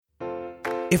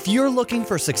If you're looking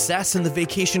for success in the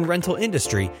vacation rental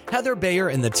industry, Heather Bayer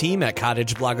and the team at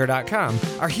cottageblogger.com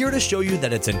are here to show you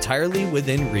that it's entirely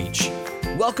within reach.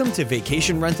 Welcome to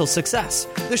Vacation Rental Success,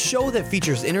 the show that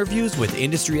features interviews with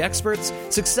industry experts,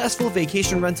 successful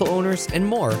vacation rental owners, and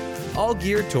more, all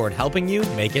geared toward helping you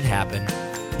make it happen.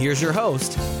 Here's your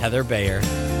host, Heather Bayer.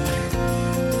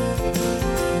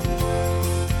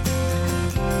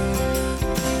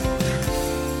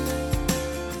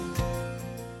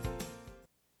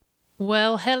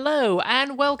 Well, hello,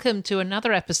 and welcome to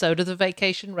another episode of the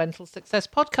Vacation Rental Success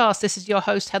Podcast. This is your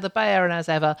host, Heather Bayer, and as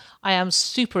ever, I am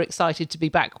super excited to be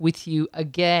back with you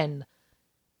again.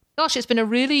 Gosh, it's been a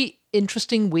really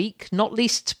interesting week, not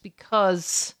least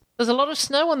because there's a lot of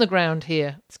snow on the ground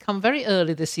here. It's come very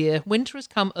early this year. Winter has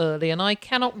come early, and I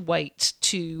cannot wait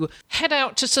to head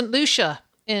out to St. Lucia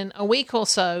in a week or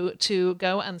so to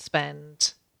go and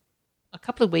spend a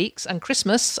couple of weeks and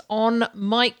Christmas on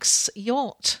Mike's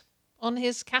yacht, on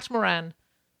his catamaran,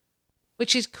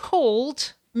 which is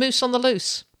called Moose on the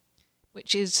Loose,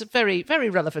 which is very, very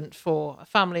relevant for a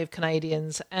family of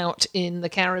Canadians out in the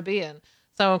Caribbean.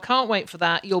 So I can't wait for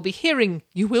that. You will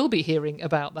be hearing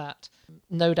about that,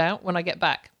 no doubt, when I get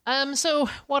back. So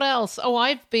what else?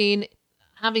 I've been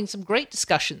having some great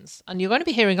discussions, and you're going to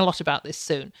be hearing a lot about this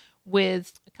soon,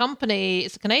 with a company.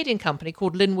 It's a Canadian company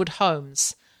called Linwood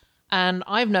Homes. And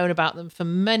I've known about them for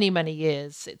many, many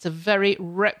years. It's a very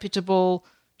reputable,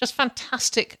 just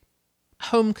fantastic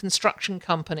home construction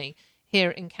company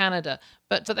here in Canada.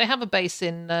 But they have a base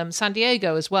in San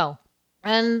Diego as well.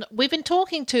 And we've been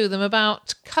talking to them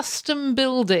about custom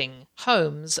building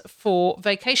homes for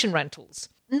vacation rentals.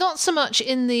 Not so much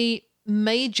in the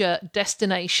major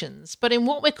destinations, but in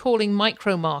what we're calling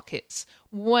micro markets,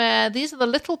 where these are the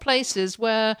little places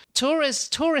where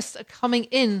tourists are coming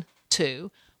in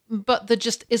to, but there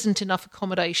just isn't enough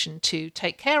accommodation to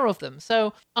take care of them.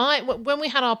 So when we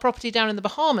had our property down in the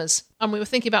Bahamas and we were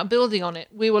thinking about building on it,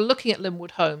 we were looking at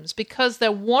Linwood Homes because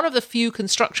they're one of the few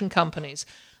construction companies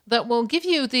that will give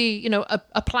you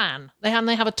a plan. They have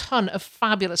a ton of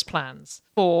fabulous plans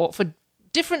for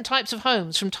different types of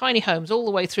homes, from tiny homes all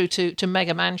the way through to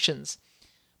mega mansions.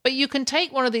 But you can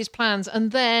take one of these plans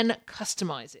and then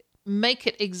customize it. Make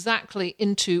it exactly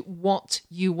into what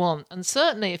you want. And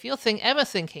certainly if you're ever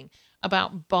thinking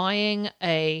about buying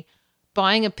a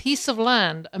piece of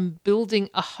land and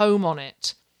building a home on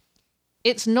it,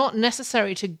 it's not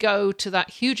necessary to go to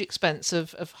that huge expense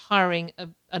of hiring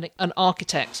an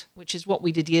architect, which is what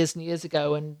we did years and years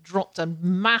ago, and dropped a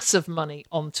massive money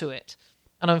onto it.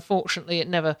 And unfortunately it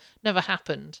never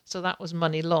happened. So that was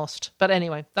money lost. But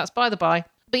anyway, that's by the by.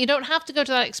 But you don't have to go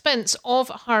to that expense of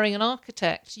hiring an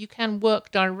architect. You can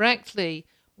work directly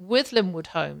with Linwood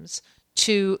Homes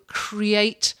to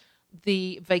create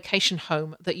the vacation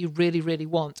home that you really, really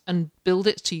want and build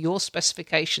it to your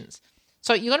specifications.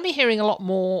 So you're going to be hearing a lot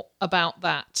more about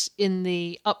that in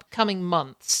the upcoming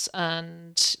months,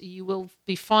 and you will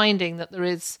be finding that there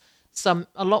is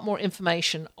a lot more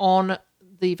information on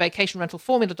the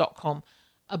vacationrentalformula.com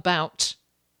about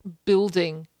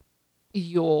building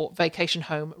your vacation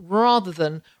home rather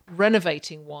than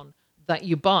renovating one that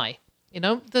you buy.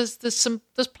 There's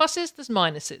pluses, there's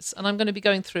minuses, and I'm going to be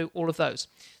going through all of those.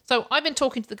 So I've been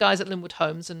talking to the guys at Linwood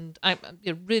Homes, and I'm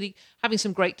really having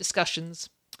some great discussions.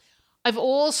 I've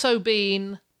also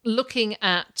been looking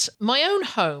at my own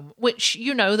home, which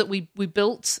that we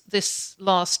built this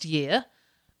last year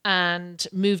and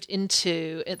moved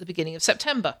into at the beginning of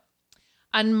September.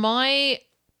 And my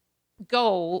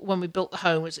goal when we built the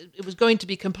home was it was going to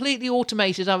be completely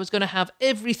automated. I was going to have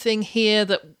everything here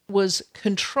that was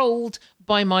controlled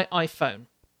by my iPhone,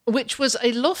 which was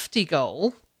a lofty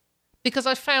goal because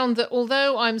I found that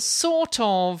although I'm sort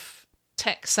of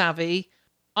tech savvy,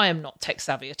 I am not tech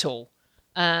savvy at all.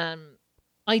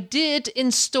 I did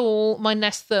install my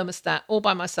Nest thermostat all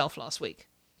by myself last week.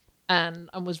 And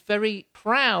I was very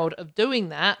proud of doing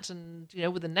that. And,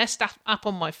 with the Nest app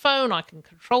on my phone, I can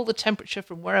control the temperature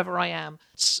from wherever I am.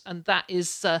 And that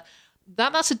is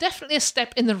that's definitely a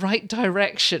step in the right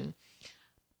direction.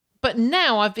 But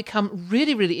now I've become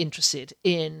really, really interested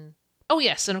in,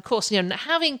 and of course,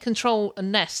 having control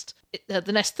and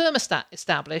the Nest thermostat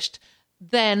established,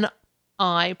 then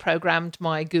I programmed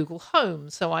my Google Home.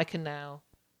 So I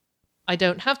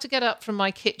don't have to get up from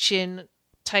my kitchen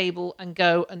table and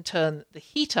go and turn the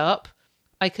heat up.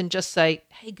 I can just say,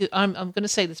 hey, I'm going to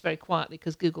say this very quietly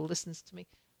because Google listens to me.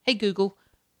 Hey, Google,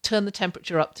 turn the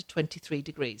temperature up to 23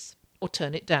 degrees or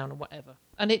turn it down or whatever.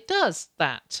 And it does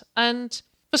that. And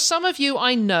for some of you,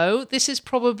 I know this is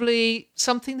probably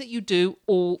something that you do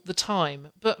all the time.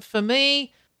 But for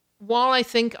me, while I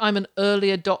think I'm an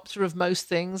early adopter of most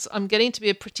things, I'm getting to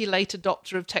be a pretty late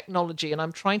adopter of technology, and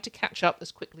I'm trying to catch up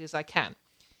as quickly as I can.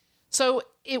 So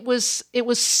it was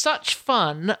such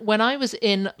fun when I was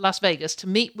in Las Vegas to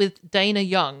meet with Dana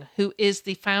Young, who is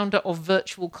the founder of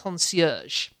Virtual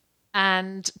Concierge,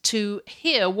 and to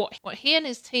hear what he and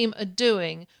his team are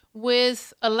doing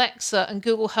with Alexa and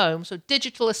Google Home, so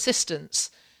digital assistants,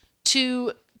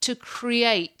 to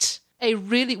create a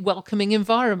really welcoming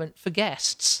environment for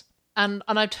guests. And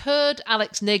I've heard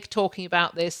Alex Nigg talking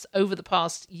about this over the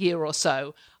past year or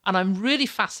so, and I'm really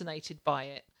fascinated by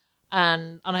it.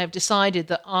 And I have decided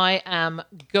that I am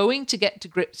going to get to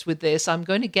grips with this. I'm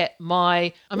going to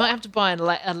I might have to buy an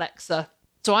Alexa.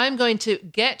 So I'm going to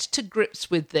get to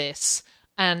grips with this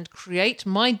and create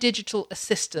my digital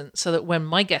assistant so that when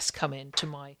my guests come into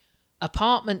my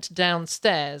apartment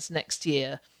downstairs next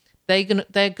year,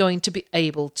 they're going to be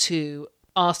able to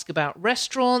ask about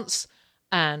restaurants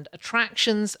and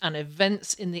attractions and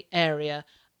events in the area.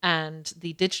 And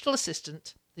the digital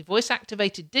assistant, the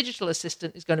voice-activated digital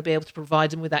assistant, is going to be able to provide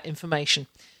them with that information.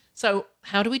 So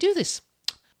how do we do this?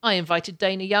 I invited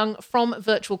Dana Young from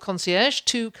Virtual Concierge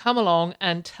to come along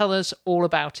and tell us all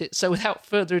about it. So without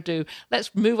further ado,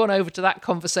 let's move on over to that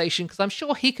conversation, because I'm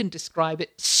sure he can describe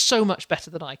it so much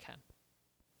better than I can.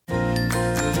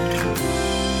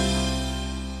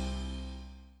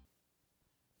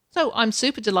 So I'm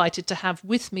super delighted to have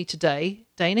with me today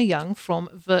Dana Young from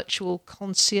Virtual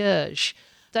Concierge.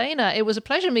 Dana, it was a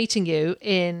pleasure meeting you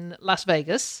in Las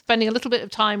Vegas, spending a little bit of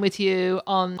time with you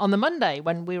on the Monday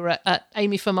when we were at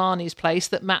Amy Fermani's place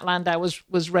that Matt Landau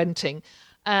was renting.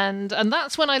 And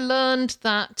that's when I learned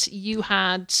that you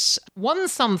had won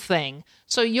something.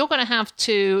 So you're going to have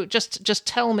to just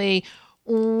tell me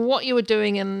what you were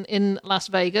doing in Las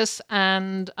Vegas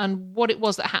and what it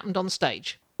was that happened on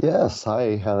stage. Yes.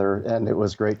 Hi, Heather. And it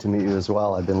was great to meet you as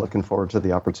well. I've been looking forward to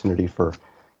the opportunity for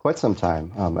quite some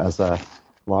time as a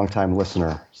longtime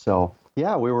listener. So,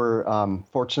 yeah, we were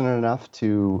fortunate enough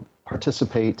to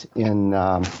participate in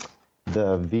the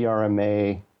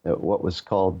VRMA, what was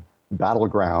called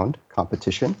Battleground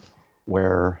competition,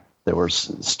 where there were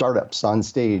startups on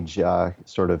stage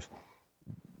sort of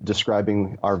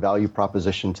describing our value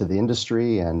proposition to the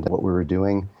industry and what we were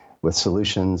doing with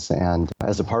solutions. And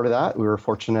as a part of that, we were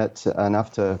fortunate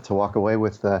enough to walk away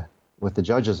with the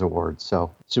Judges Award.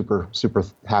 So super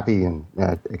happy and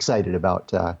excited about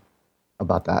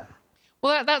that.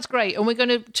 Well, that's great. And we're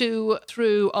going to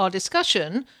through our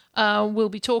discussion, we'll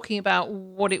be talking about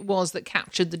what it was that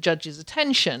captured the judges'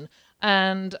 attention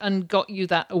and got you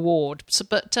that award. So,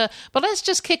 but let's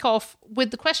just kick off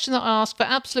with the question that I ask for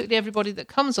absolutely everybody that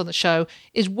comes on the show: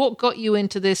 is what got you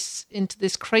into this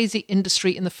crazy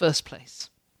industry in the first place?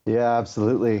 Yeah,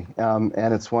 absolutely. And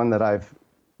it's one that I've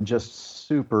just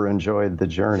super enjoyed the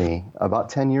journey. About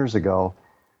 10 years ago,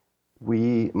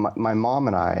 my mom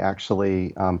and I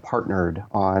actually partnered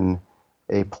on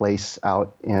a place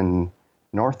out in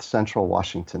north central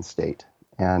Washington state.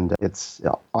 And it's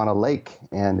on a lake,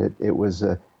 and it was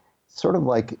sort of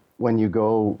like when you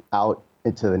go out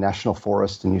into the national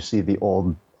forest and you see the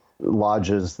old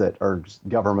lodges that are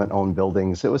government-owned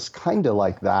buildings. It was kind of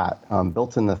like that,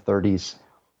 built in the 30s.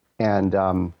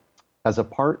 And as a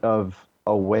part of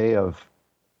a way of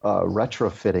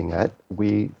retrofitting it,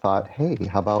 we thought, hey,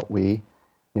 how about we,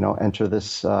 enter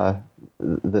this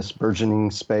burgeoning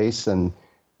space and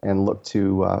look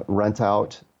to rent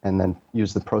out and then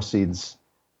use the proceeds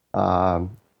to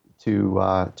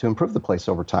improve the place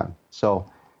over time.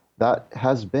 So that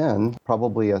has been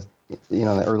probably in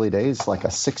the early days, like a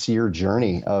 6-year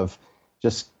journey of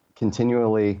just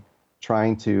continually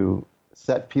trying to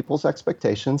set people's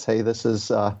expectations. Hey, this is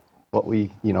what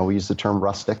we use the term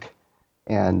rustic,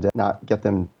 and not get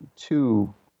them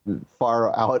too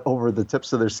far out over the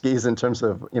tips of their skis in terms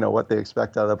of, what they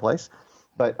expect out of the place.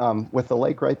 But with the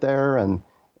lake right there and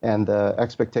the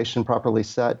expectation properly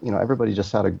set, everybody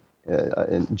just had an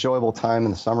enjoyable time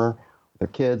in the summer with their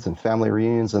kids and family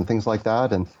reunions and things like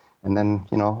that. And then,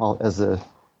 as the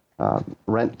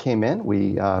rent came in,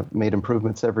 we made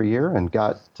improvements every year and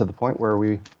got to the point where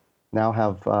we now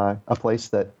have a place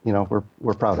that,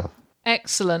 we're proud of.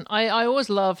 Excellent. I always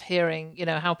love hearing,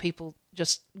 how people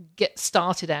just get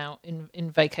started out in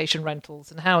vacation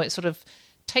rentals and how it sort of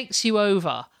takes you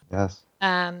over. Yes.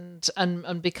 And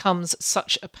becomes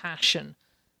such a passion.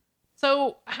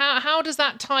 So how does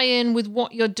that tie in with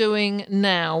what you're doing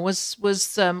now?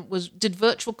 Did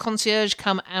Virtual Concierge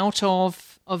come out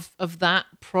of that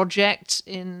project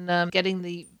in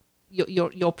getting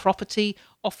your property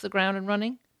off the ground and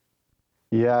running?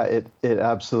 Yeah, it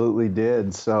absolutely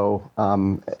did. So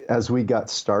as we got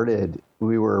started,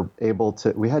 we were able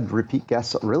to, we had repeat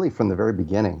guests really from the very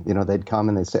beginning. They'd come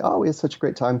and they'd say, oh, we had such a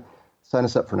great time, sign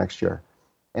us up for next year.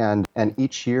 And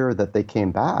each year that they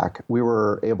came back, we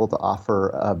were able to offer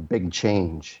a big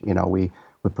change. We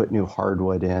would put new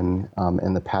hardwood in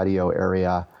the patio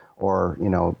area, or,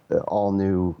 all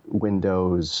new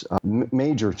windows,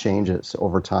 major changes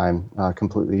over time,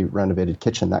 completely renovated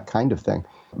kitchen, that kind of thing.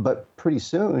 But pretty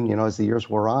soon, as the years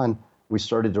wore on, we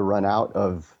started to run out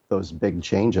of those big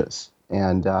changes.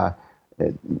 And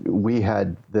we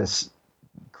had this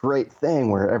great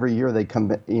thing where every year they'd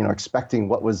come, expecting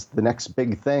what was the next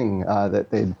big thing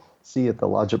that they'd see at the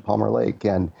lodge at Palmer Lake.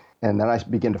 And then I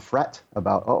began to fret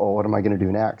about, what am I going to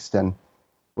do next? And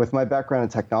with my background in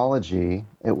technology,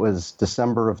 it was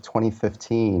December of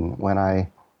 2015 when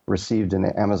I received an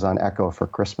Amazon Echo for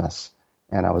Christmas,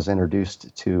 and I was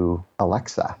introduced to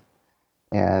Alexa.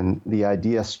 And the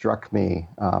idea struck me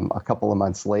a couple of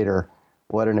months later,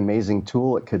 what an amazing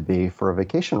tool it could be for a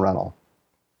vacation rental.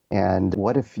 And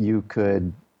what if you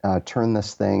could turn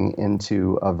this thing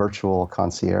into a virtual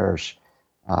concierge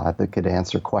that could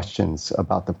answer questions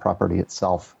about the property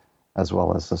itself as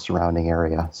well as the surrounding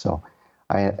area? So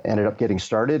I ended up getting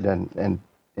started and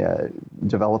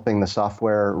developing the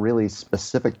software really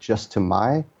specific just to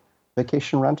my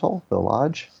vacation rental, the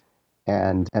lodge.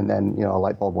 And then, a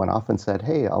light bulb went off and said,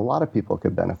 hey, a lot of people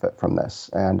could benefit from this,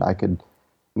 and I could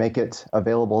make it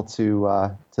available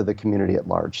to the community at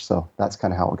large. So that's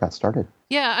kind of how it got started.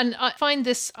 Yeah, and I find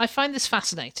this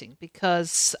fascinating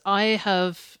because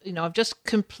I've just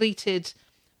completed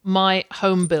my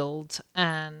home build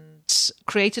and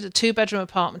created a 2-bedroom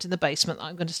apartment in the basement that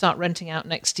I'm going to start renting out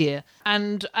next year.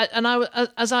 And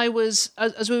as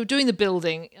we were doing the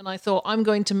building, and I thought, I'm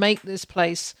going to make this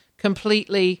place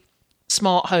completely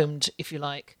smart homed, if you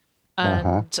like.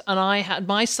 And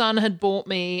my son had bought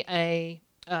me a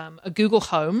Google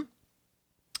Home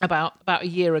about a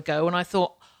year ago, and I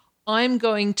thought, I'm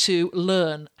going to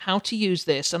learn how to use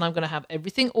this, and I'm going to have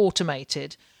everything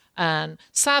automated. And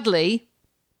sadly,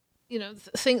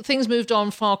 things moved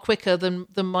on far quicker than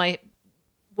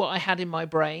what I had in my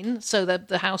brain. So that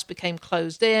the house became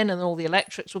closed in, and all the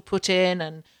electrics were put in.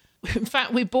 And in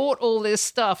fact, we bought all this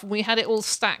stuff, and we had it all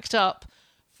stacked up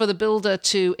for the builder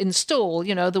to install.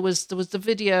 There was the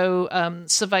video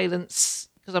surveillance,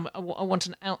 because I want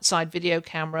an outside video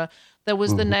camera. There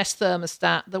was the Nest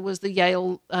thermostat. There was the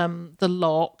Yale the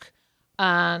lock,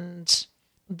 and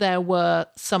there were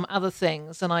some other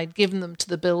things, and I'd given them to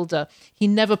the builder. He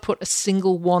never put a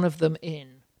single one of them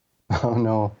in. Oh,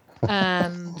 no.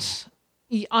 And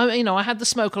I had the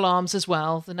smoke alarms as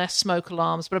well, the Nest smoke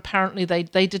alarms, but apparently they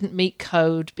didn't meet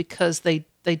code because they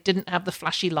didn't have the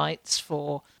flashy lights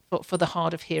for the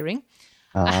hard of hearing.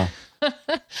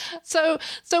 So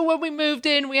when we moved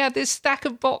in, we had this stack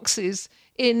of boxes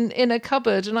in a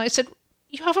cupboard, and I said,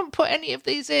 you haven't put any of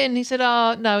these in. He said,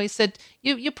 no. He said,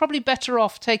 you're probably better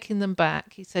off taking them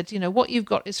back. He said, what you've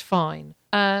got is fine.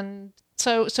 And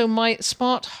so my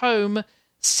smart home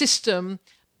system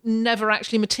never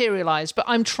actually materialized, but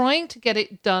I'm trying to get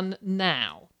it done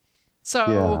now.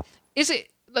 So Is it,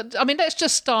 let's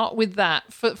just start with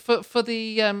that for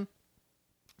the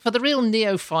real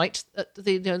neophyte,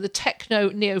 the techno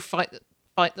neophyte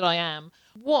that I am.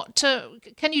 What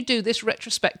can you do this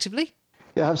retrospectively?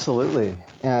 Yeah, absolutely.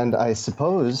 And I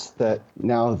suppose that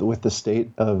now with the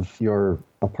state of your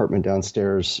apartment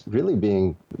downstairs really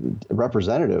being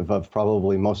representative of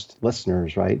probably most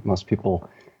listeners, right? Most people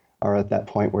are at that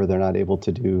point where they're not able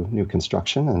to do new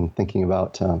construction and thinking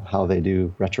about how they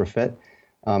do retrofit.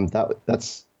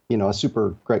 That's a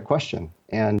super great question.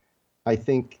 And I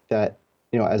think that,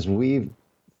 as we've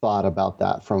thought about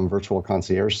that from virtual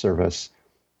concierge service,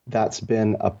 that's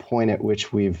been a point at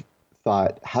which we've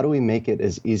thought, how do we make it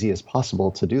as easy as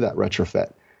possible to do that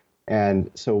retrofit?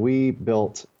 And so we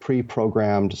built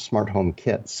pre-programmed smart home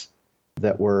kits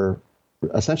that were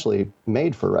essentially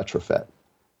made for retrofit.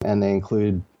 And they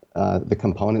include the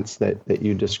components that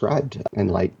you described, and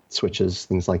light switches,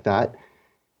 things like that.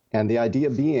 And the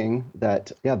idea being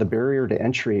that, the barrier to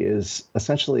entry is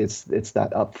essentially it's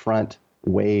that upfront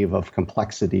wave of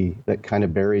complexity that kind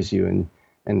of buries you and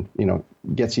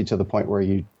gets you to the point where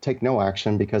you take no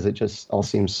action because it just all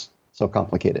seems so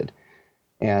complicated.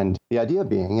 And the idea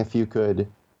being, if you could,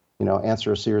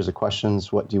 answer a series of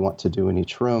questions, what do you want to do in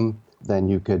each room? Then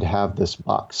you could have this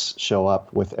box show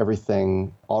up with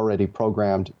everything already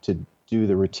programmed to do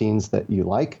the routines that you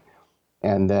like,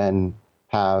 and then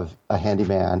have a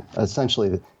handyman.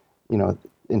 Essentially,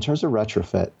 in terms of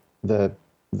retrofit,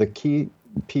 the key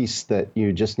piece that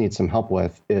you just need some help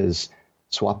with is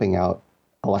swapping out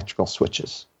electrical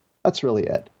switches. That's really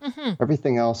it.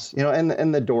 Everything else,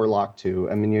 and the door lock too.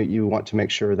 I mean, you want to make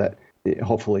sure that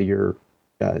hopefully your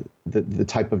the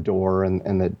type of door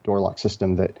and the door lock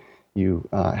system that you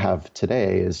have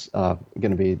today is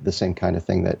going to be the same kind of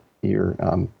thing that your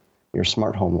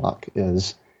smart home lock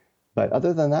is. But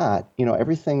other than that,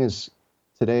 everything is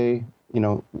today,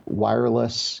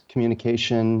 wireless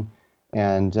communication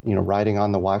and, riding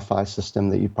on the Wi-Fi system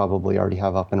that you probably already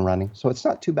have up and running. So it's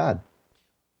not too bad.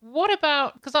 What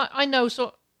about, because I know,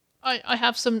 so I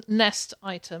have some Nest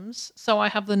items. So I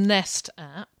have the Nest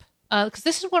app, because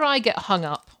this is where I get hung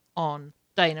up on,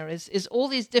 Dana, is all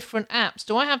these different apps.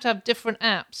 Do I have to have different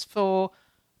apps for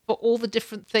all the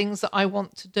different things that I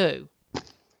want to do?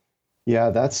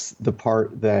 Yeah, that's the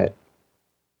part that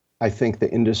I think the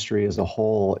industry as a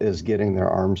whole is getting their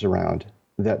arms around,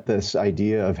 that this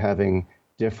idea of having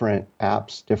different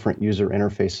apps, different user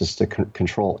interfaces to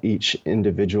control each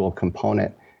individual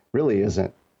component really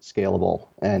isn't scalable.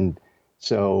 And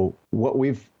so what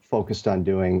we've focused on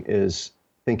doing is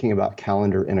thinking about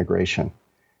calendar integration.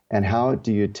 And how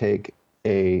do you take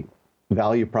a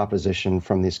value proposition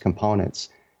from these components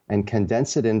and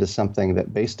condense it into something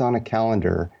that, based on a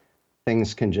calendar,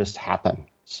 things can just happen.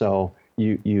 So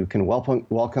you can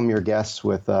welcome your guests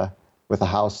with a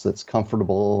house that's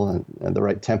comfortable and the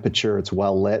right temperature. It's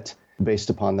well lit based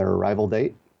upon their arrival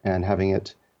date, and having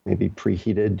it maybe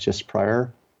preheated just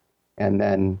prior. And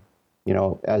then,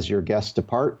 as your guests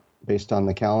depart, based on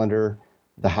the calendar,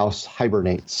 the house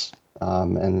hibernates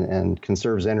and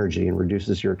conserves energy and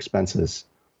reduces your expenses.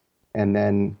 And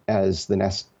then as the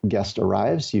next guest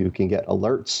arrives, you can get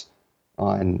alerts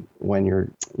on when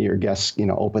your guests,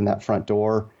 open that front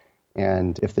door,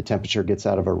 and if the temperature gets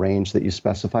out of a range that you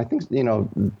specify,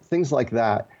 things like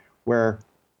that, where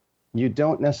you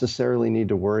don't necessarily need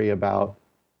to worry about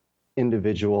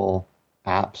individual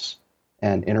apps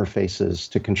and interfaces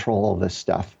to control all this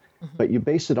stuff, but you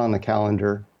base it on the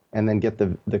calendar and then get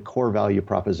the core value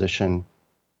proposition,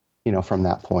 from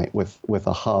that point with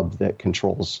a hub that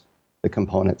controls the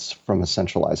components from a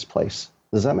centralized place.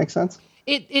 Does that make sense?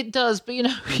 It does, but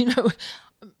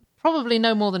probably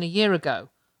no more than a year ago,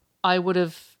 I would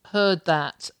have heard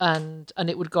that and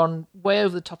it would have gone way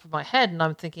over the top of my head, and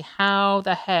I'm thinking, how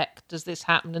the heck does this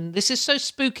happen? And this is so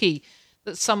spooky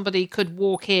that somebody could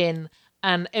walk in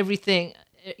and everything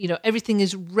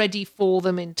is ready for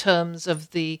them in terms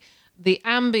of the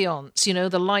ambience.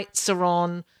 The lights are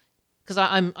on, because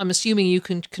I'm assuming you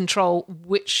can control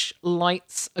which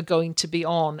lights are going to be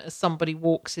on as somebody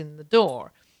walks in the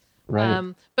door.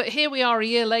 Right. But here we are a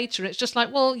year later, and it's just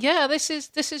like, well, yeah, this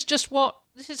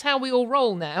is how we all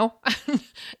roll now.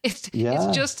 It's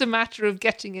just a matter of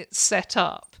getting it set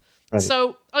up. Right.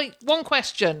 So, one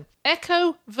question: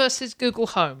 Echo versus Google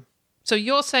Home. So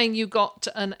you're saying you got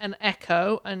an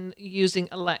Echo and using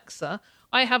Alexa.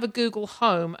 I have a Google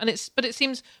Home, but it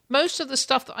seems most of the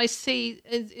stuff that I see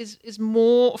is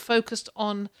more focused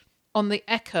on the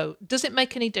Echo. Does it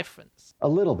make any difference? A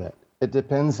little bit. It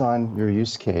depends on your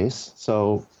use case.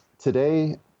 So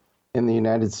today in the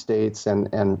United States,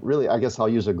 and really, I guess I'll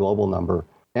use a global number,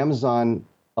 Amazon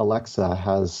Alexa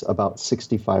has about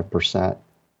 65%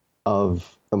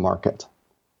 of the market.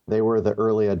 They were the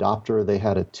early adopter. They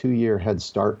had a 2-year head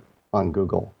start on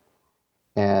Google.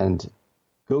 And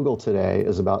Google today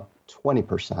is about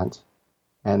 20%,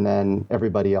 and then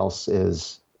everybody else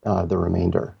is the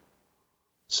remainder.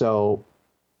 So,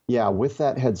 yeah, with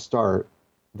that head start,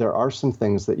 there are some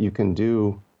things that you can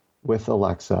do with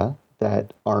Alexa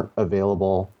that aren't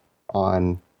available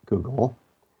on Google,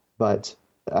 but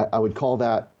I would call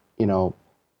that,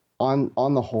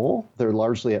 on the whole, they're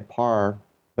largely at par.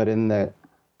 But in the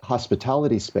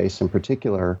hospitality space in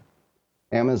particular,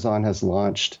 Amazon has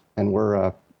launched, and we're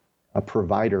a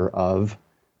provider of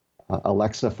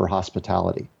Alexa for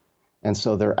hospitality. And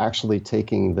so they're actually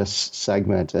taking this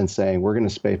segment and saying, we're going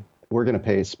to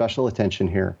pay special attention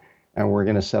here, and we're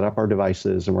going to set up our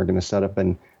devices, and we're going to set up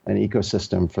an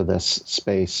ecosystem for this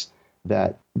space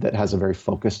that has a very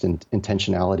focused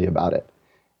intentionality about it.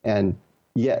 And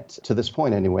yet, to this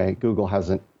point anyway, Google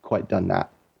hasn't quite done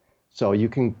that. So you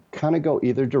can kind of go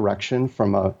either direction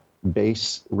from a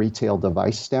base retail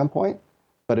device standpoint.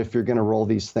 But if you're going to roll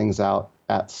these things out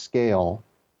at scale,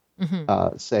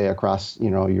 say across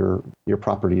your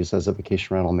properties as a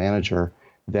vacation rental manager,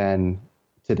 then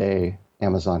today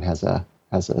Amazon has a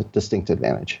distinct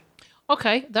advantage.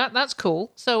 Okay, that's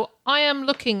cool. So I am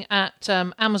looking at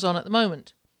Amazon at the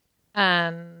moment,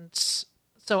 and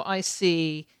so I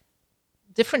see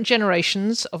different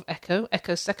generations of Echo: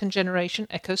 Echo second generation,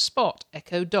 Echo Spot,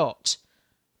 Echo Dot,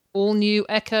 all new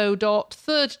Echo Dot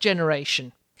third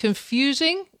generation.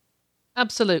 Confusing?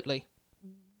 Absolutely.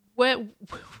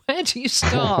 where do you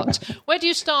start? Where do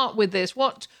you start with this?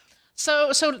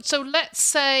 So let's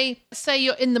say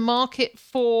you're in the market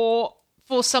for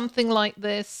something like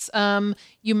this.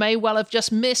 You may well have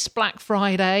just missed Black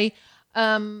Friday,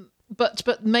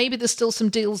 but maybe there's still some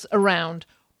deals around,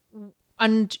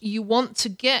 and you want to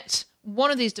get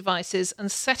one of these devices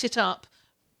and set it up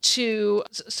so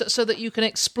that you can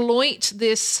exploit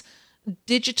this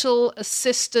digital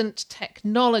assistant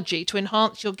technology to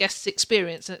enhance your guest's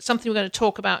experience. And it's something we're going to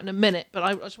talk about in a minute, but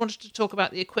I just wanted to talk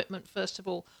about the equipment first of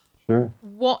all. Sure.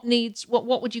 What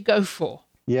would you go for?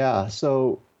 Yeah,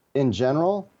 so in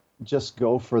general, just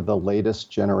go for the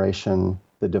latest generation,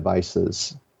 the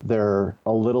devices. They're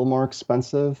a little more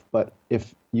expensive, but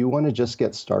if you want to just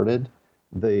get started,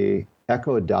 the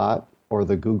Echo Dot or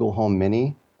the Google Home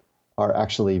Mini are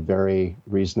actually very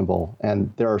reasonable.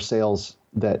 And there are sales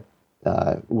that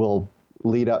will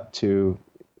lead up to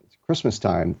Christmas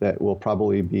time that will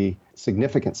probably be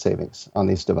significant savings on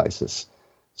these devices.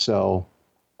 So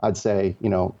I'd say,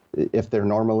 if they're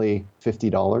normally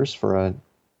 $50 for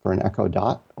an Echo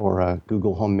Dot or a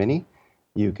Google Home Mini,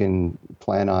 you can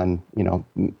plan on,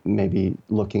 maybe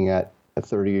looking at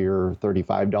 $30 or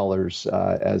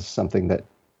 $35 as something that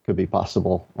could be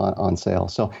possible on sale.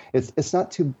 So it's not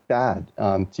too bad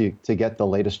to get the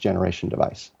latest generation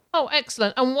device. Oh,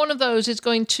 excellent. And one of those is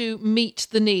going to meet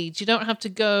the needs. You don't have to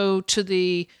go to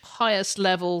the highest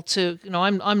level to,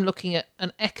 I'm looking at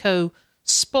an Echo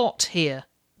Spot here,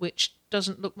 which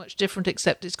doesn't look much different,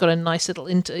 except it's got a nice little,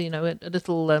 a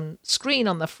little screen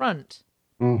on the front.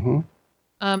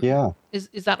 Mm-hmm. Yeah.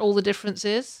 Is that all the difference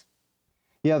is?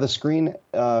 Yeah, the screen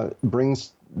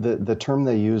brings, the term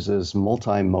they use is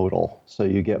multimodal. So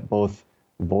you get both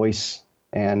voice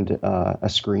and a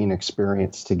screen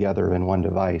experience together in one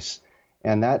device.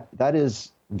 And that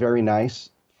is very nice.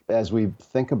 As we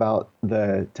think about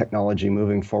the technology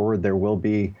moving forward, there will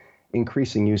be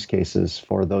increasing use cases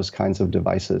for those kinds of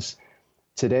devices.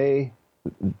 Today,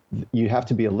 you have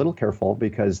to be a little careful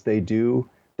because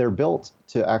they're built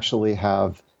to actually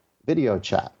have video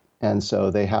chat. And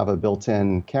so they have a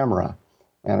built-in camera.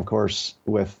 And of course,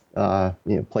 with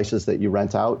places that you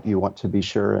rent out, you want to be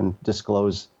sure and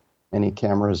disclose any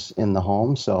cameras in the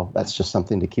home. So that's just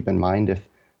something to keep in mind if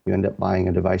you end up buying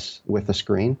a device with a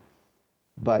screen.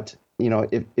 But,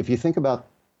 if you think about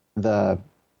the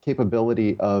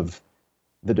capability of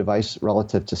the device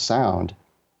relative to sound,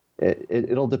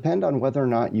 it'll depend on whether or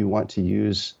not you want to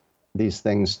use these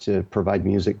things to provide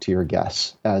music to your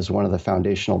guests as one of the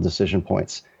foundational decision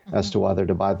points as to whether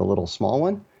to buy the little small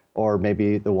one or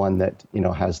maybe the one that,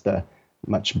 has the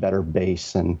much better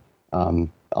bass and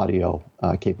audio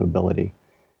capability.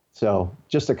 So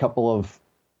just a couple of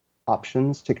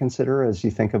options to consider as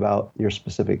you think about your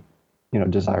specific,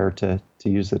 desire to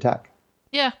use the tech.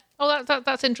 Yeah. Oh,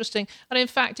 that's interesting. And in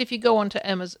fact, if you go onto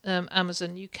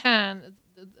Amazon, you can.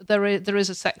 There is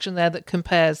a section there that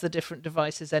compares the different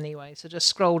devices anyway. So just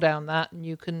scroll down that, and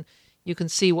you can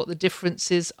see what the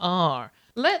differences are.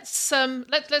 Let's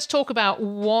talk about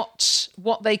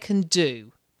what they can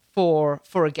do for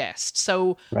a guest.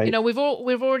 So right. We've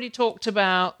already talked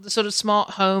about the sort of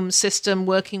smart home system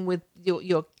working with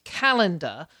your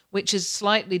calendar, which is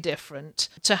slightly different,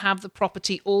 to have the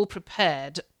property all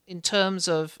prepared in terms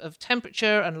of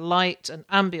temperature and light and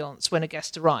ambience when a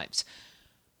guest arrives.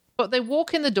 But they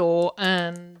walk in the door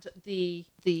and the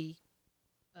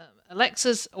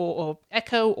Alexa's or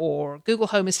Echo or Google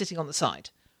Home is sitting on the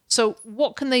side. So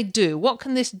what can they do? What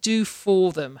can this do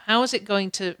for them? How is it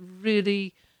going to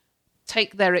really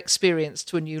take their experience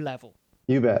to a new level?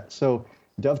 You bet. So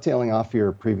dovetailing off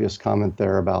your previous comment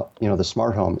there about, the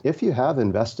smart home, if you have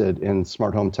invested in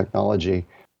smart home technology,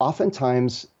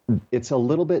 oftentimes it's a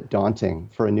little bit daunting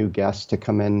for a new guest to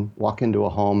come in, walk into a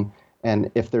home,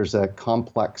 and if there's a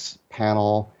complex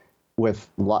panel with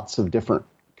lots of different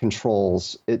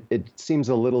controls, it seems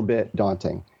a little bit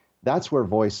daunting. That's where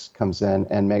voice comes in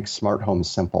and makes smart homes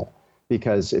simple.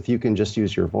 Because if you can just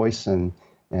use your voice and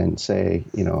say,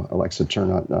 Alexa,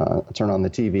 turn on the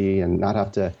TV, and not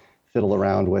have to fiddle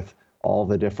around with all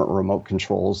the different remote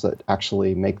controls that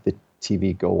actually make the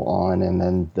TV go on, and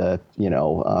then the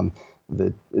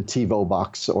TiVo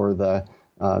box or the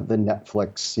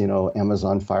Netflix,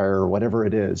 Amazon Fire or whatever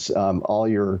it is, all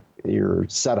your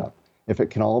setup. If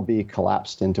it can all be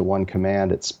collapsed into one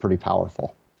command, it's pretty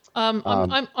powerful. I'm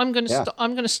going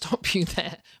to stop you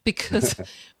there because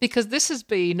this has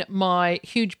been my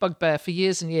huge bugbear for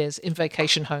years and years in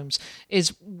vacation homes,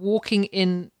 is walking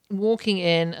in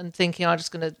and thinking I'm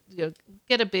just going to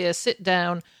get a beer, sit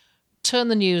down, turn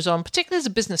the news on, particularly as a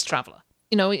business traveler.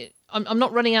 I'm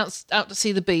not running out to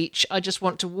see the beach. I just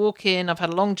want to walk in. I've had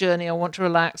a long journey. I want to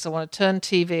relax. I want to turn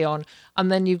TV on.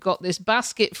 And then you've got this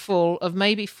basket full of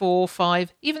maybe 4,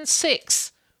 5, even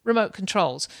 6 remote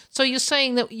controls. So you're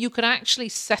saying that you could actually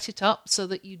set it up so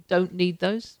that you don't need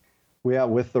those? Yeah,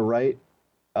 with the right,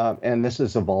 and this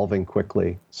is evolving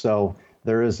quickly. So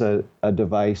there is a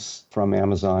device from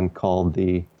Amazon called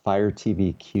the Fire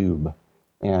TV Cube.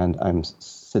 And I'm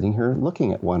sitting here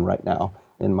looking at one right now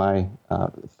in my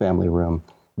family room.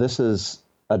 This is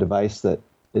a device that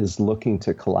is looking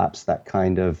to collapse that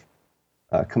kind of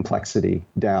complexity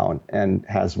down and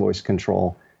has voice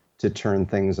control to turn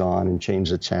things on and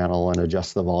change the channel and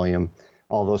adjust the volume,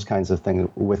 all those kinds of things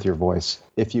with your voice.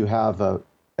 If you have a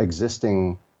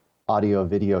existing audio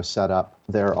video setup,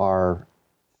 there are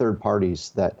third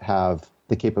parties that have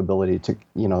the capability to,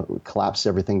 collapse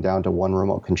everything down to one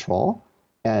remote control.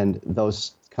 And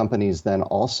those companies then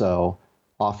also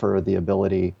offer the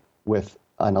ability with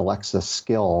an Alexa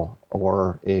skill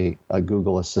or a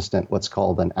Google Assistant, what's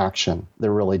called an action.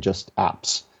 They're really just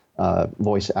apps,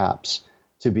 voice apps,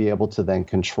 to be able to then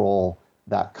control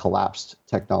that collapsed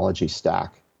technology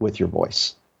stack with your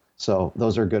voice. So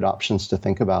those are good options to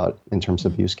think about in terms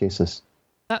of use cases.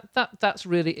 That's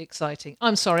really exciting.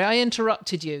 I'm sorry, I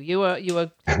interrupted you. You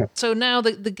were so now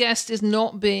the guest is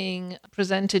not being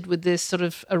presented with this sort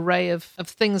of array of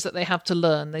things that they have to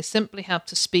learn. They simply have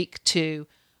to speak to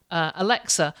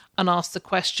Alexa and ask the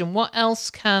question, what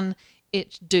else can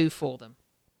it do for them?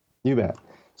 You bet.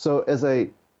 So as I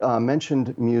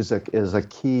mentioned, music is a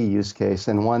key use case,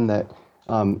 and one that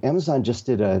Amazon just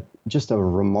did a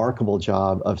remarkable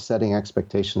job of setting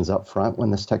expectations up front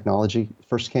when this technology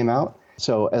first came out.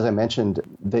 So as I mentioned,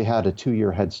 they had a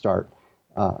 2-year head start.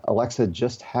 Alexa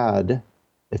just had,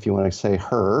 if you want to say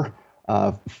her,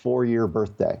 4-year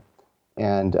birthday.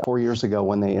 And 4 years ago,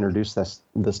 when they introduced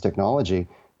this technology,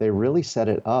 they really set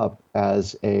it up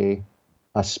as a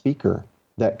speaker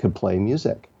that could play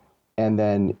music. And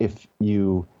then if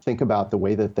you think about the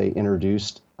way that they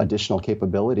introduced additional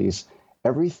capabilities,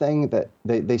 everything that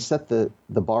they set the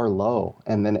bar low,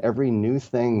 and then every new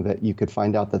thing that you could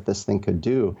find out that this thing could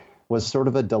do was sort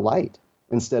of a delight,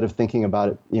 instead of thinking about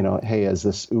it, hey, as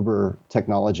this Uber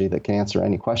technology that can answer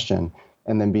any question,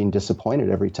 and then being disappointed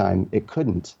every time it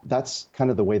couldn't. That's kind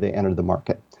of the way they entered the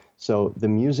market. So the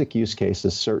music use case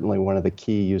is certainly one of the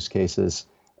key use cases.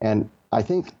 And I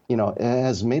think, it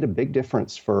has made a big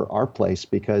difference for our place,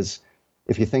 because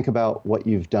if you think about what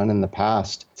you've done in the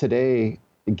past, today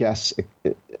guests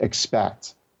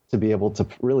expect to be able to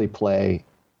really play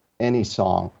any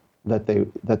song that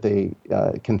they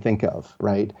can think of,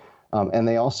 right? And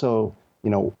they also,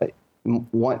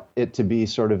 want it to be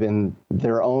sort of in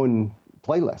their own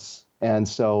playlists. And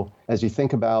so as you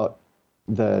think about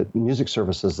the music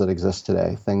services that exist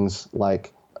today, things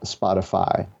like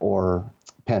Spotify or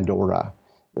Pandora,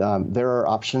 there are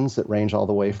options that range all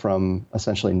the way from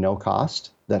essentially no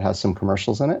cost that has some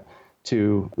commercials in it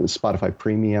to Spotify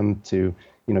Premium to,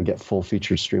 get full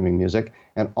featured streaming music.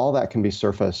 And all that can be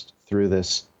surfaced through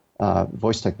this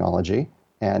voice technology.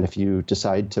 And if you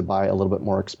decide to buy a little bit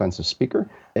more expensive speaker,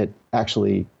 it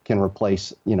actually can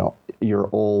replace, your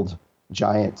old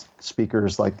giant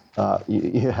speakers like,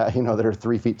 that are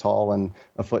 3 feet tall and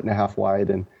 1.5 feet wide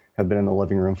and have been in the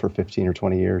living room for 15 or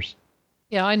 20 years.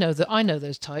 Yeah, I know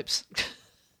those types.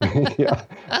 Yeah,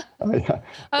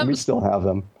 we still have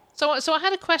them. So I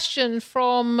had a question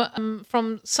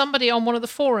from somebody on one of the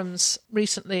forums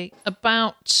recently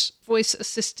about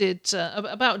voice-assisted,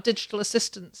 about digital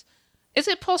assistants. Is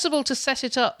it possible to set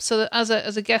it up so that as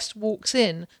a guest walks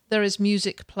in, there is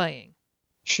music playing?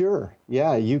 Sure.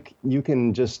 Yeah, you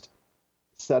can just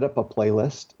set up a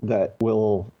playlist that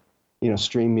will,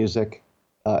 stream music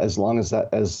as long as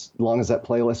that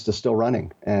playlist is still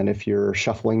running. And if you're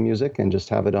shuffling music and just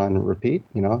have it on repeat,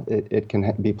 it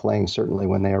can be playing certainly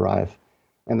when they arrive.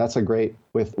 And that's a great,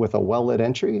 with a well-lit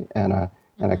entry and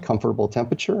a comfortable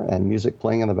temperature and music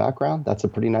playing in the background, that's a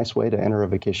pretty nice way to enter a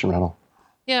vacation rental.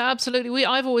 Yeah, absolutely.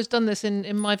 I've always done this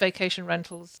in my vacation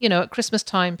rentals. At Christmas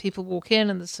time, people walk in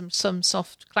and there's some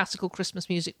soft classical Christmas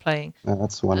music playing.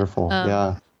 That's wonderful.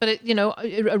 Yeah. But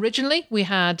originally we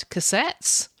had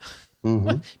cassettes. Mm-hmm.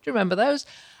 Do you remember those?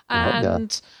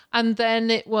 And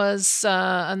then it was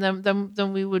and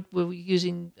then we were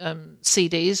using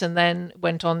CDs, and then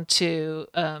went on to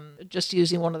just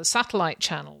using one of the satellite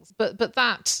channels. But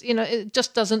that it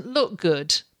just doesn't look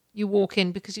good. You walk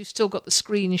in because you've still got the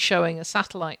screen showing a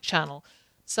satellite channel.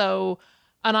 So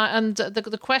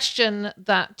the question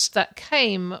that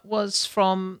came was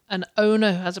from an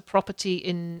owner who has a property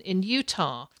in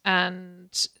Utah, and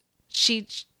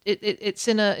it's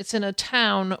in a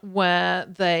town where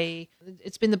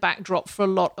it's been the backdrop for a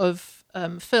lot of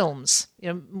films,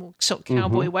 more sort of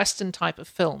cowboy western type of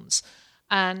films.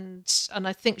 And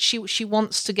I think she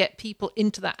wants to get people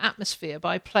into that atmosphere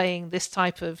by playing this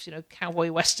type of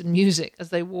cowboy western music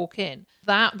as they walk in.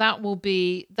 That will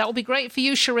be great for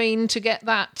you, Shireen, to get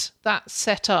that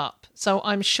set up. So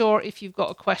I'm sure if you've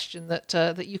got a question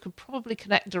that you could probably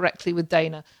connect directly with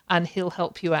Dana, and he'll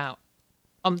help you out.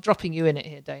 I'm dropping you in it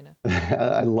here, Dana.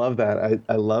 I love that.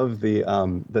 I love the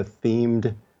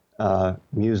themed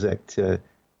music to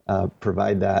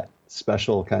provide that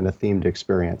special kind of themed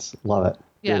experience. Love it.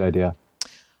 Yeah. Good idea.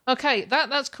 Okay,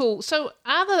 that's cool. So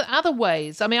other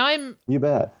ways. I mean, You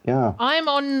bet. Yeah. I'm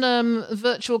on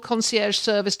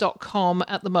virtualconciergeservice.com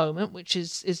at the moment, which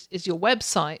is your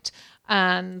website,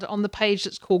 and on the page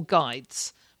that's called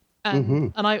Guides.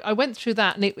 And I went through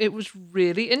that, and it was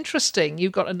really interesting.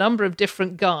 You've got a number of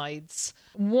different guides.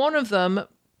 One of them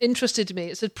interested me.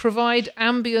 It said, provide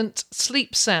ambient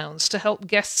sleep sounds to help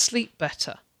guests sleep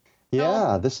better.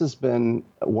 Yeah, this has been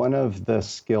one of the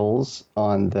skills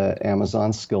on the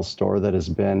Amazon skill store that has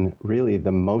been really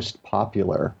the most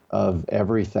popular of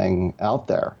everything out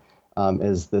there,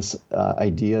 is this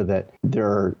idea that there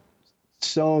are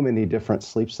so many different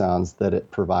sleep sounds that it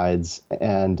provides.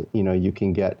 And, you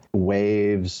can get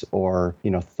waves or,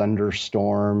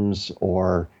 thunderstorms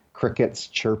or crickets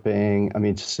chirping. I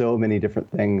mean, so many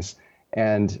different things.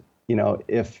 And,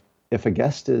 if a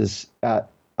guest is at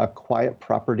a quiet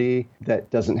property that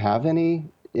doesn't have any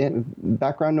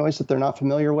background noise that they're not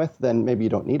familiar with, then maybe you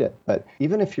don't need it. But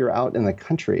even if you're out in the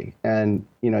country and,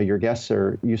 your guests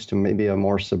are used to maybe a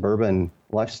more suburban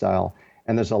lifestyle,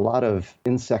 and there's a lot of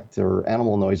insect or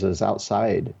animal noises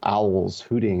outside, owls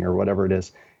hooting or whatever it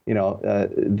is,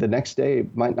 the next day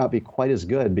might not be quite as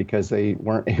good because they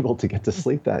weren't able to get to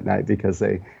sleep that night because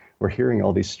they were hearing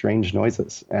all these strange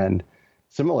noises. And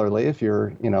similarly, if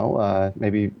you're,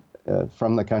 maybe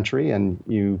from the country and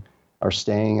you are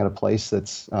staying at a place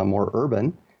that's more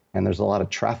urban and there's a lot of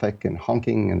traffic and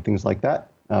honking and things like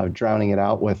that, drowning it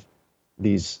out with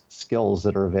these skills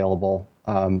that are available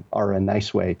are a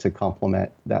nice way to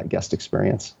complement that guest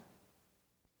experience.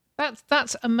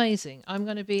 That's amazing. I'm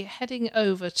going to be heading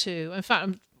over to, in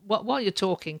fact, while you're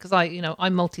talking, because I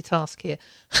multitask here.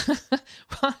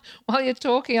 While you're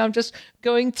talking, I'm just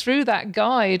going through that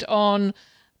guide on,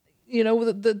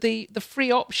 the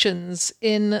free options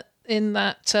in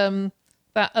that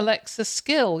that Alexa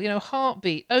skill.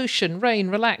 Heartbeat, ocean, rain,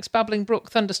 relax, babbling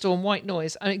brook, thunderstorm, white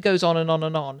noise, and it goes on and on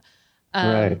and on.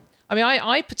 Right. I mean,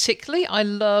 I particularly, I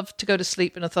love to go to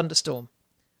sleep in a thunderstorm.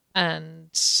 And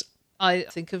I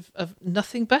think of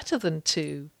nothing better than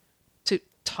to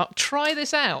try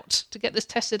this out, to get this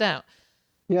tested out.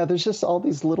 Yeah, there's just all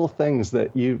these little things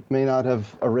that you may not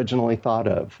have originally thought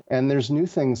of. And there's new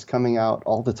things coming out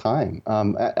all the time.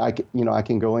 I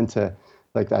can go into,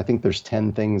 I think there's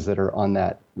 10 things that are on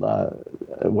that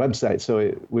website,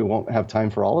 so we won't have time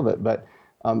for all of it. But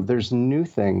there's new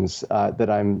things that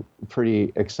I'm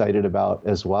pretty excited about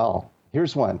as well.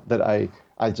 Here's one that I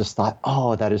just thought,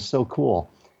 oh, that is so cool.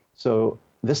 So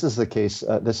this is the case.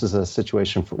 This is a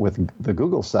situation with the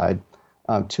Google side.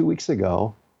 2 weeks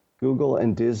ago, Google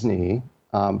and Disney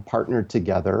partnered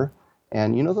together.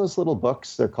 And those little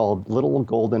books, they're called Little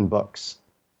Golden Books.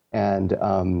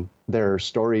 And they're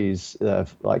stories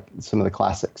of like some of the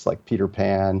classics like Peter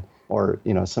Pan, or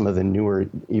some of the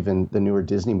newer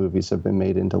Disney movies have been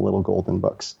made into Little Golden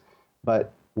Books.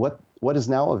 But what is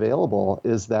now available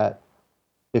is that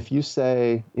if you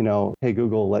say, hey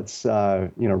Google, let's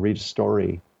read a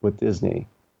story with Disney,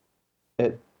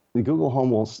 the Google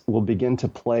Home will begin to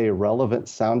play relevant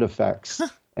sound effects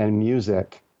and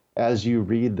music as you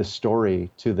read the story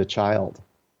to the child.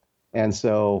 And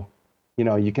so,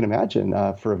 you can imagine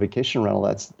for a vacation rental,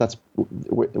 that's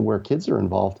where kids are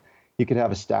involved. You could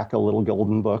have a stack of Little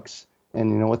Golden Books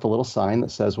and, with a little sign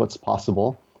that says what's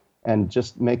possible, and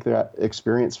just make that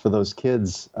experience for those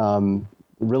kids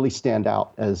really stand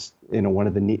out as, one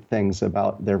of the neat things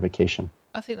about their vacation.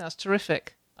 I think that's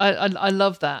terrific. I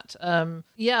love that.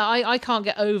 I can't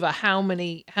get over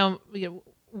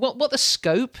what the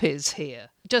scope is here.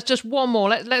 Just one more.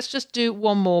 Let's just do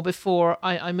one more before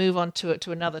I move on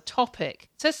to another topic.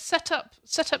 It says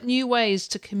set up new ways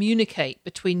to communicate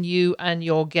between you and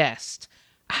your guest.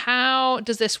 How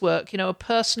does this work? A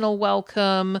personal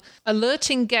welcome,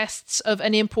 alerting guests of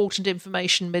any important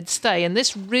information mid-stay. And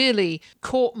this really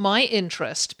caught my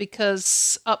interest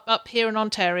because up here in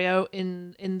Ontario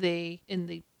in the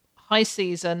high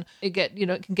season, it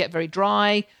can get very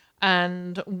dry,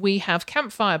 and we have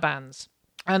campfire bans.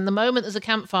 And the moment there's a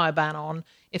campfire ban on,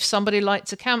 if somebody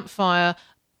lights a campfire,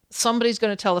 somebody's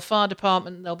going to tell the fire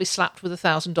department and they'll be slapped with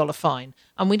 $1,000 fine.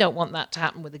 And we don't want that to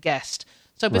happen with a guest.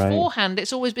 So beforehand,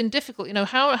 It's always been difficult.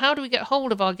 How do we get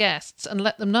hold of our guests and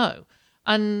let them know?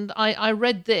 And I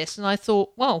read this and I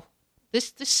thought, well,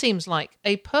 this seems like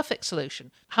a perfect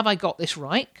solution. Have I got this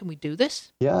right? Can we do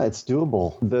this? Yeah, it's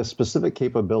doable. The specific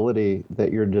capability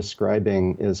that you're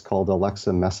describing is called Alexa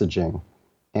messaging.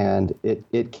 And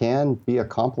it can be a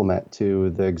complement to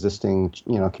the existing,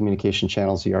 communication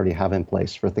channels you already have in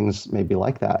place for things maybe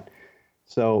like that.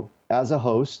 So as a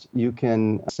host, you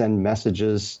can send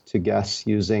messages to guests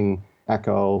using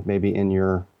Echo, maybe in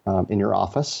your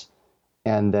office.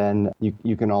 And then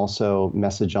you can also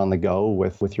message on the go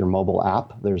with your mobile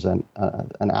app. There's an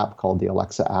app called the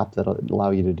Alexa app that'll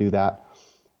allow you to do that.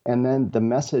 And then the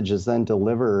message is then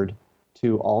delivered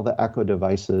to all the Echo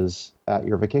devices at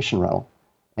your vacation rental.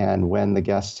 And when the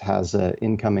guest has an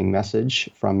incoming message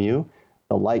from you,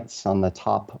 the lights on the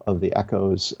top of the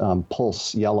Echoes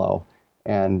pulse yellow.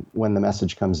 And when the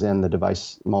message comes in, the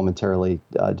device momentarily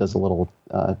does a little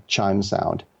chime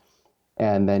sound.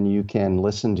 And then you can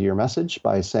listen to your message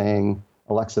by saying,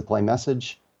 Alexa, play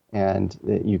message. And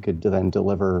you could then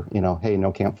deliver, hey,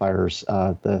 no campfires.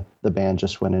 The ban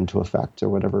just went into effect or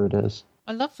whatever it is.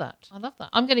 I love that.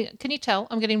 Can you tell?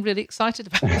 I'm getting really excited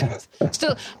about this.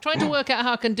 Still trying to work out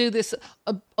how I can do this,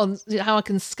 how I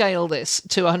can scale this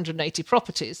to 180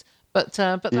 properties. But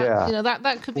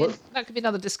that could be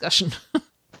another discussion.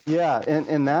 Yeah,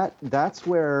 and that's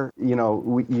where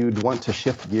you'd want to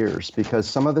shift gears, because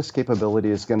some of this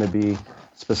capability is going to be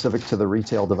specific to the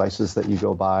retail devices that you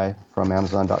go buy from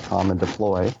Amazon.com and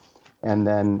deploy, and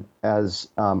then as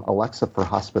Alexa for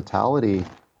Hospitality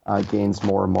gains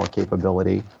more and more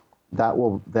capability, that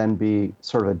will then be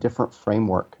sort of a different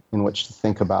framework in which to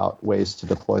think about ways to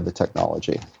deploy the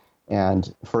technology.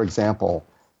 And for example,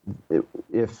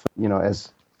 if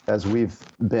as we've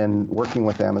been working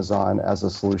with Amazon as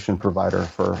a solution provider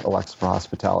for Alexa for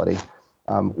Hospitality,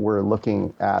 we're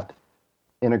looking at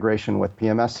integration with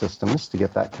PMS systems to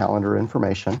get that calendar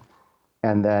information,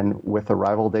 and then with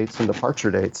arrival dates and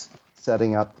departure dates,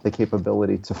 setting up the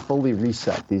capability to fully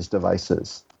reset these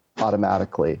devices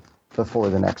automatically before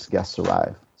the next guests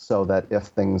arrive, so that if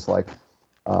things like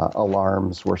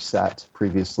alarms were set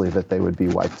previously, that they would be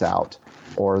wiped out,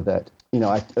 or that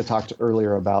I talked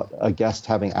earlier about a guest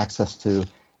having access to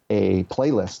a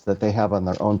playlist that they have on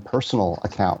their own personal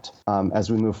account. As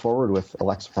we move forward with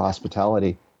Alexa for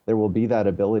Hospitality, there will be that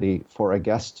ability for a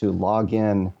guest to log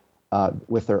in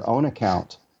with their own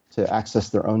account to access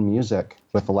their own music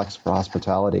with Alexa for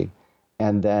Hospitality.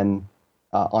 And then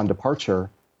on departure,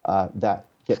 that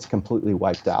gets completely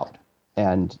wiped out.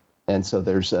 And so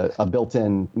there's a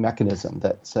built-in mechanism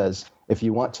that says, if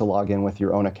you want to log in with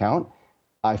your own account,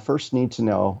 I first need to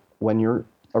know when your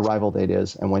arrival date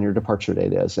is and when your departure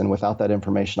date is. And without that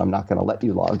information, I'm not going to let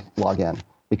you log in,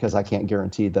 because I can't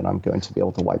guarantee that I'm going to be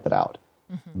able to wipe it out.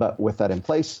 Mm-hmm. But with that in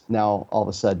place, now all of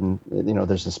a sudden,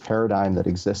 there's this paradigm that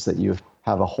exists that you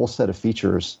have a whole set of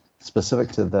features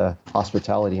specific to the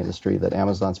hospitality industry that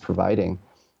Amazon's providing,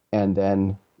 and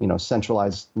then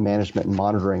centralized management and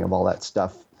monitoring of all that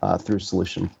stuff through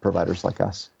solution providers like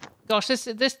us. Gosh,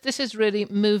 this is really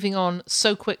moving on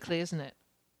so quickly, isn't it?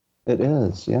 It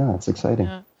is, yeah. It's exciting.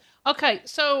 Yeah. Okay,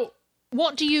 so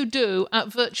what do you do at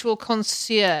Virtual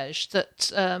Concierge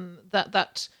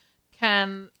that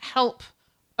can help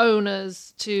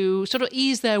owners to sort of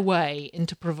ease their way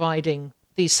into providing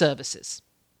these services?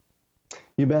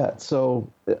 You bet.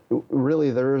 So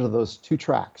really, there are those two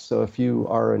tracks. So if you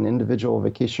are an individual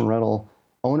vacation rental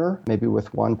owner, maybe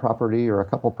with one property or a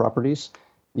couple properties,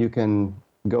 you can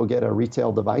go get a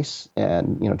retail device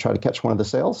and try to catch one of the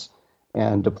sales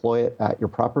and deploy it at your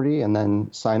property, and then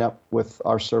sign up with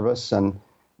our service, and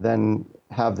then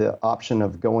have the option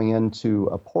of going into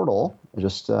a portal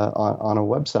just on a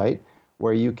website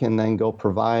where you can then go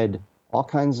provide all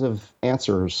kinds of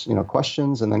answers,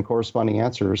 questions and then corresponding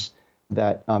answers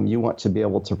that you want to be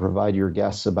able to provide your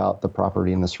guests about the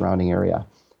property and the surrounding area.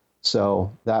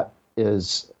 So that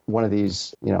is one of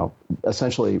these,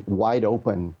 essentially wide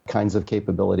open kinds of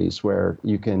capabilities where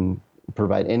you can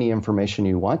provide any information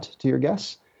you want to your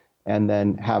guests, and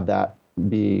then have that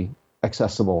be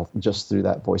accessible just through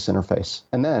that voice interface.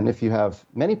 And then if you have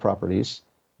many properties,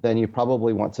 then you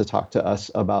probably want to talk to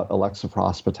us about Alexa for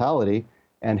Hospitality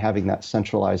and having that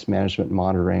centralized management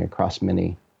monitoring across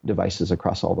many devices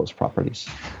across all those properties.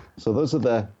 So those are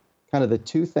the kind of the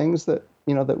two things that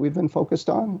that we've been focused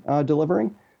on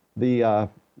delivering. The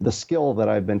skill that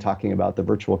I've been talking about, the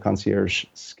Virtual Concierge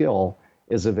skill,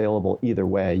 is available either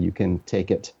way. You can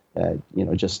take it,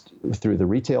 just through the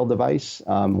retail device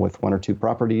with one or two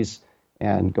properties,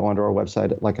 and go onto our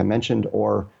website, like I mentioned,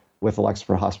 or with Alexa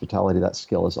for Hospitality, that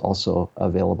skill is also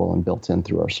available and built in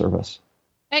through our service.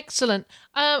 Excellent.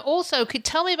 Also, could you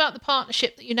tell me about the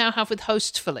partnership that you now have with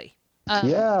Hostfully?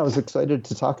 Yeah, I was excited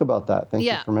to talk about that. Thank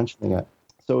you for mentioning it.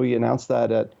 So we announced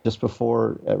that just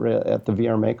before at the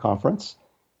VRMA conference.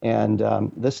 And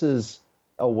this is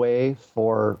a way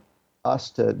for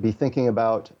us to be thinking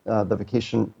about the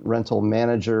vacation rental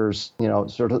managers,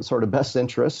 sort of best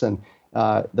interests, and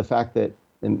the fact that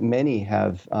many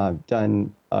have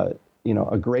done,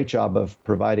 a great job of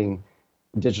providing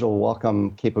digital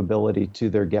welcome capability to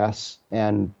their guests,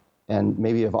 and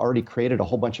maybe have already created a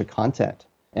whole bunch of content.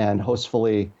 And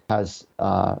Hostfully has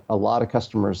a lot of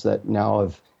customers that now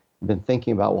have been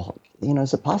thinking about, well,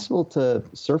 is it possible to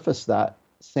surface that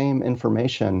same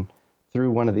information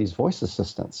through one of these voice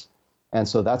assistants? And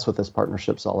so that's what this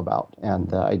partnership's all about. And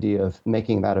the idea of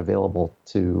making that available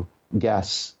to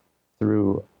guests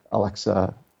through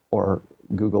Alexa or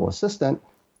Google Assistant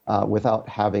without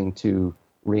having to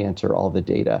re-enter all the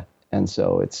data. And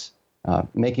so it's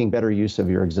making better use of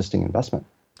your existing investment.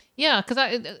 Yeah, because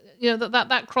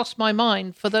that crossed my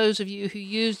mind for those of you who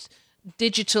use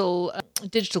digital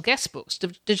guest books,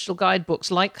 digital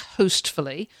guidebooks like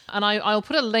Hostfully, and I'll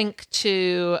put a link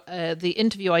to the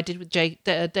interview I did with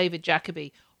David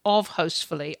Jacoby of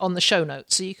Hostfully on the show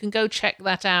notes, so you can go check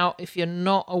that out if you're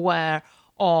not aware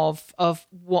of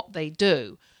what they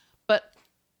do. But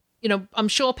I'm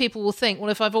sure people will think, well,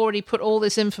 if I've already put all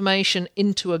this information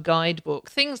into a guidebook,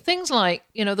 things like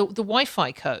the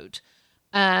Wi-Fi code,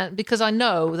 because I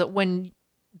know that when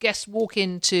guests walk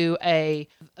into a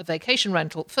vacation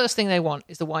rental, first thing they want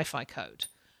is the Wi-Fi code.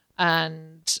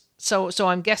 And so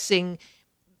I'm guessing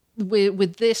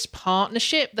with this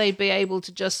partnership, they'd be able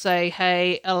to just say,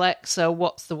 hey, Alexa,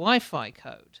 what's the Wi-Fi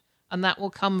code? And that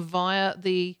will come via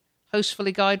the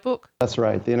Hostfully guidebook? That's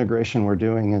right. The integration we're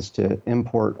doing is to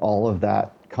import all of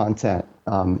that content,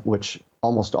 which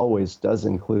almost always does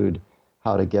include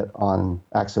how to get on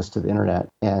access to the internet.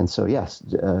 And so, yes,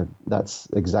 that's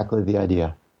exactly the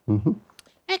idea. Mm-hmm.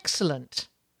 Excellent.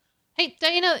 Hey,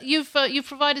 Dana, you've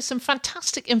provided some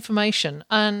fantastic information,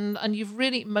 and you've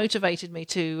really motivated me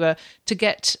to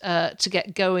get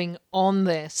going on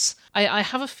this. I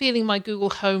have a feeling my Google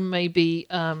Home may be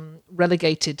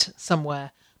relegated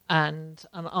somewhere, and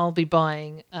I'll be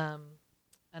buying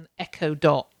an Echo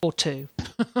Dot or two.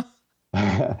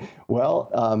 Well,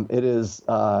 it is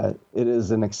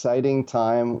an exciting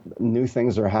time. New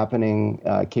things are happening.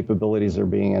 Capabilities are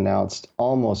being announced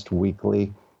almost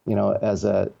weekly. As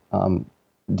a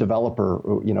developer,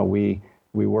 we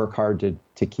work hard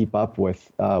to keep up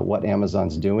with what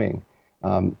Amazon's doing.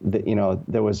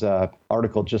 There was an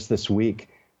article just this week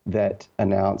that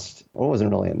announced, well, it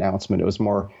wasn't really an announcement. It was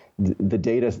more the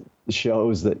data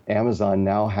shows that Amazon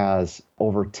now has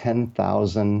over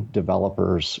 10,000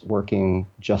 developers working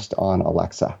just on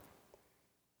Alexa.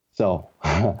 So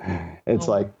it's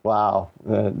like, wow,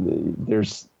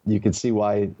 you can see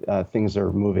why things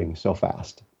are moving so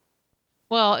fast.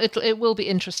 Well, it will be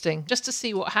interesting just to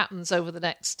see what happens over the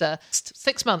next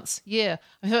 6 months, year.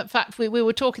 In fact, we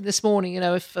were talking this morning,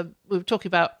 if we were talking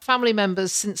about family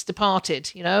members since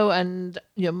departed, and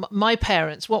my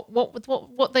parents,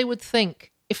 what they would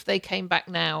think if they came back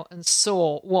now and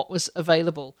saw what was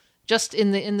available just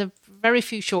in the very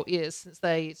few short years since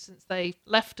they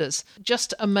left us.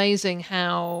 Just amazing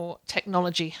how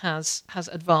technology has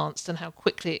advanced and how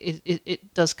quickly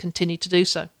it does continue to do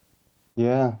so.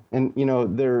 Yeah. And,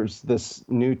 there's this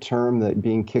new term that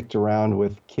being kicked around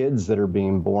with kids that are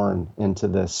being born into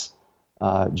this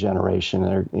generation.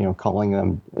 They're, calling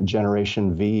them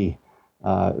Generation V,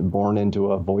 born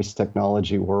into a voice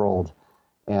technology world.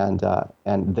 And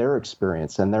their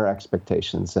experience and their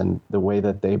expectations and the way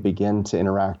that they begin to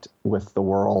interact with the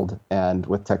world and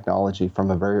with technology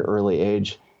from a very early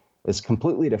age is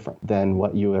completely different than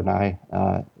what you and I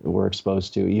were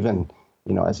exposed to, even,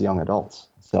 as young adults.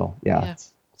 So, yeah.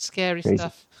 Scary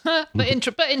stuff, but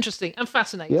interesting and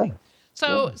fascinating. Yeah.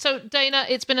 So Dana,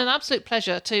 it's been an absolute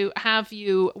pleasure to have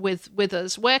you with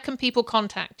us. Where can people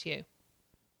contact you?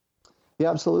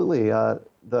 Yeah, absolutely.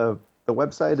 The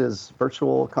website is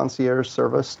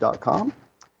virtualconciergeservice.com,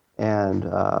 and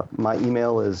my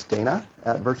email is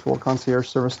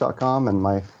dana@virtualconciergeservice.com, and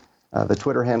the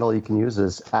Twitter handle you can use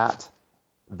is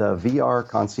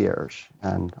 @the_VR_concierge,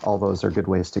 and all those are good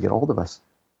ways to get a hold of us.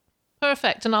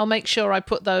 Perfect, and I'll make sure I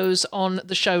put those on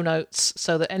the show notes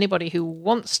so that anybody who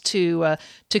wants to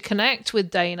connect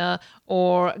with Dana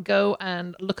or go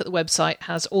and look at the website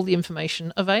has all the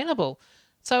information available.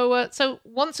 So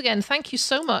once again, thank you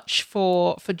so much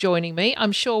for joining me.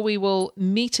 I'm sure we will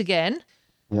meet again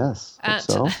Yes.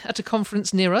 At a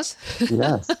conference near us.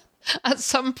 Yes. At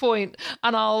some point,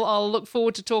 and I'll look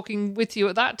forward to talking with you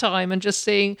at that time and just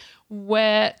seeing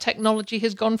where technology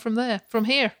has gone from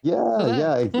here.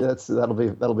 Yeah.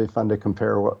 That'll be fun to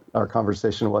compare what our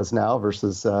conversation was now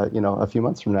versus a few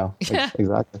months from now. Yeah.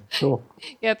 Exactly. Cool.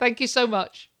 Yeah. Thank you so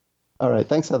much. All right.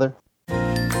 Thanks, Heather.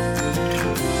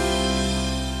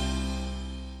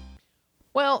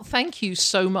 Well, thank you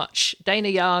so much, Dana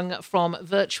Young from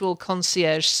Virtual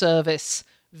Concierge Service,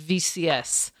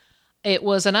 VCS. It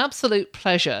was an absolute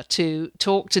pleasure to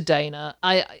talk to Dana.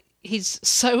 He's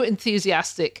so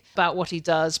enthusiastic about what he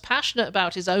does, passionate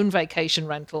about his own vacation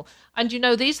rental. And,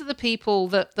 these are the people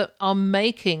that are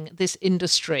making this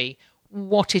industry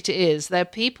what it is. They're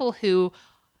people who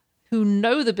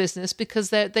know the business because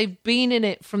they've been in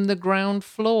it from the ground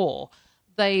floor.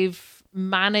 They've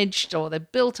managed, or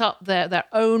they've built up their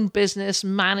own business,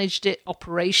 managed it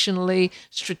operationally,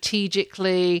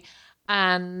 strategically,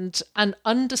 and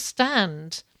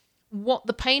understand what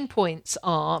the pain points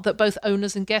are that both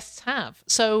owners and guests have.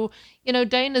 So,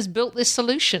 Dana's built this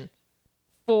solution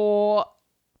for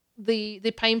the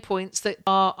pain points that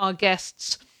our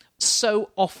guests so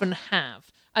often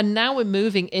have. And now we're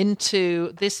moving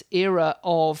into this era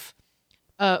of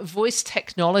voice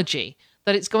technology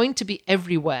that it's going to be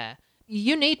everywhere.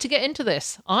 You need to get into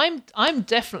this. I'm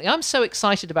so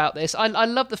excited about this. I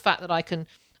love the fact that I can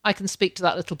speak to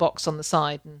that little box on the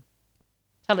side and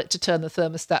tell it to turn the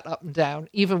thermostat up and down,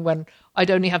 even when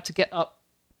I'd only have to get up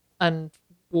and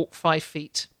walk 5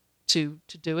 feet to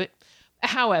do it.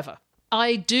 However,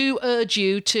 I do urge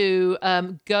you to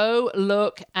go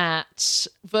look at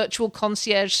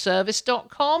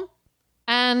virtualconciergeservice.com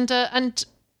and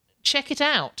check it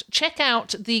out. Check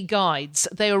out the guides.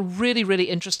 They are really, really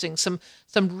interesting. Some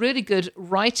really good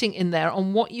writing in there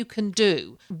on what you can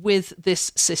do with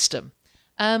this system.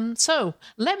 So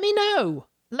let me know.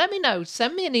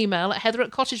 Send me an email at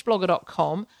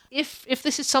heather@cottageblogger.com if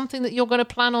this is something that you're going to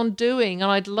plan on doing,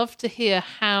 and I'd love to hear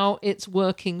how it's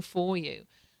working for you.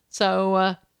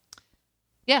 So,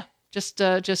 just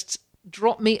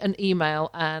drop me an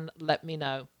email and let me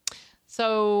know.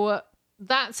 So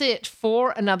that's it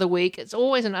for another week. It's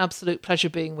always an absolute pleasure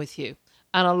being with you,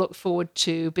 and I look forward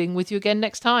to being with you again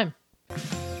next time.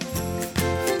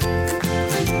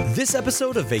 This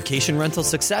episode of Vacation Rental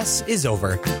Success is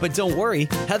over, but don't worry,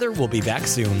 Heather will be back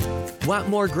soon. Want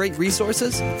more great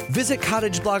resources? Visit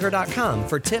cottageblogger.com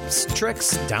for tips,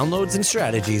 tricks, downloads, and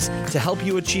strategies to help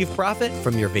you achieve profit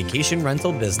from your vacation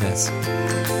rental business.